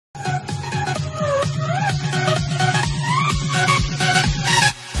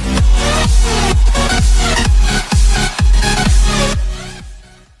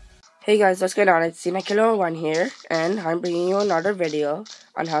Hey guys, what's going on? It's Killer1 here, and I'm bringing you another video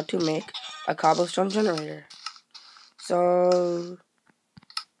on how to make a cobblestone generator. So,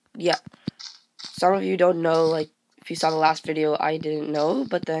 yeah, some of you don't know, like, if you saw the last video, I didn't know,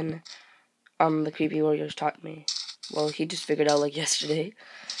 but then, the Creepy Warriors taught me. Well, he just figured out, like, yesterday.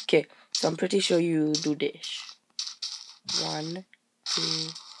 Okay, so I'm pretty sure you do this. 1, 2,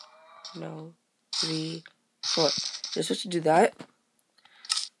 no, 3, 4. You're supposed to do that.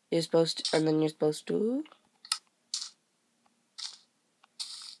 You're supposed to, and then you're supposed to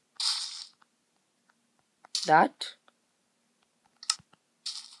that,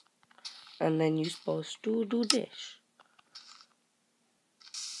 and then you're supposed to do this.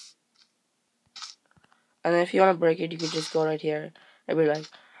 And then if you want to break it, you could just go right here and be like,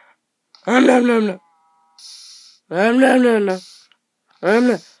 nom nom nom nom, nom nom nom nom, nom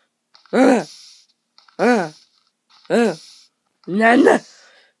nom, nah, nah,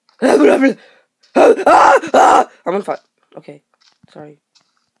 blah, blah, I'm on fire. Okay, sorry,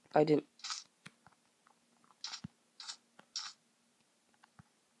 I didn't.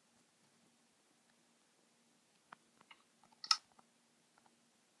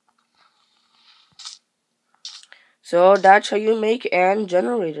 So that's how you make an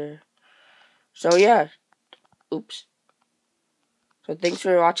generator. So yeah, oops. So thanks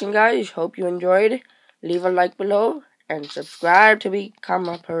for watching, guys. Hope you enjoyed. Leave a like below and subscribe to become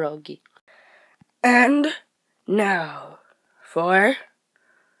a pierogi. And now for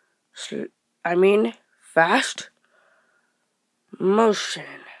fast motion.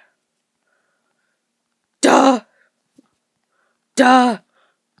 Duh, duh,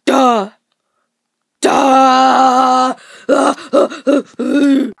 duh, duh.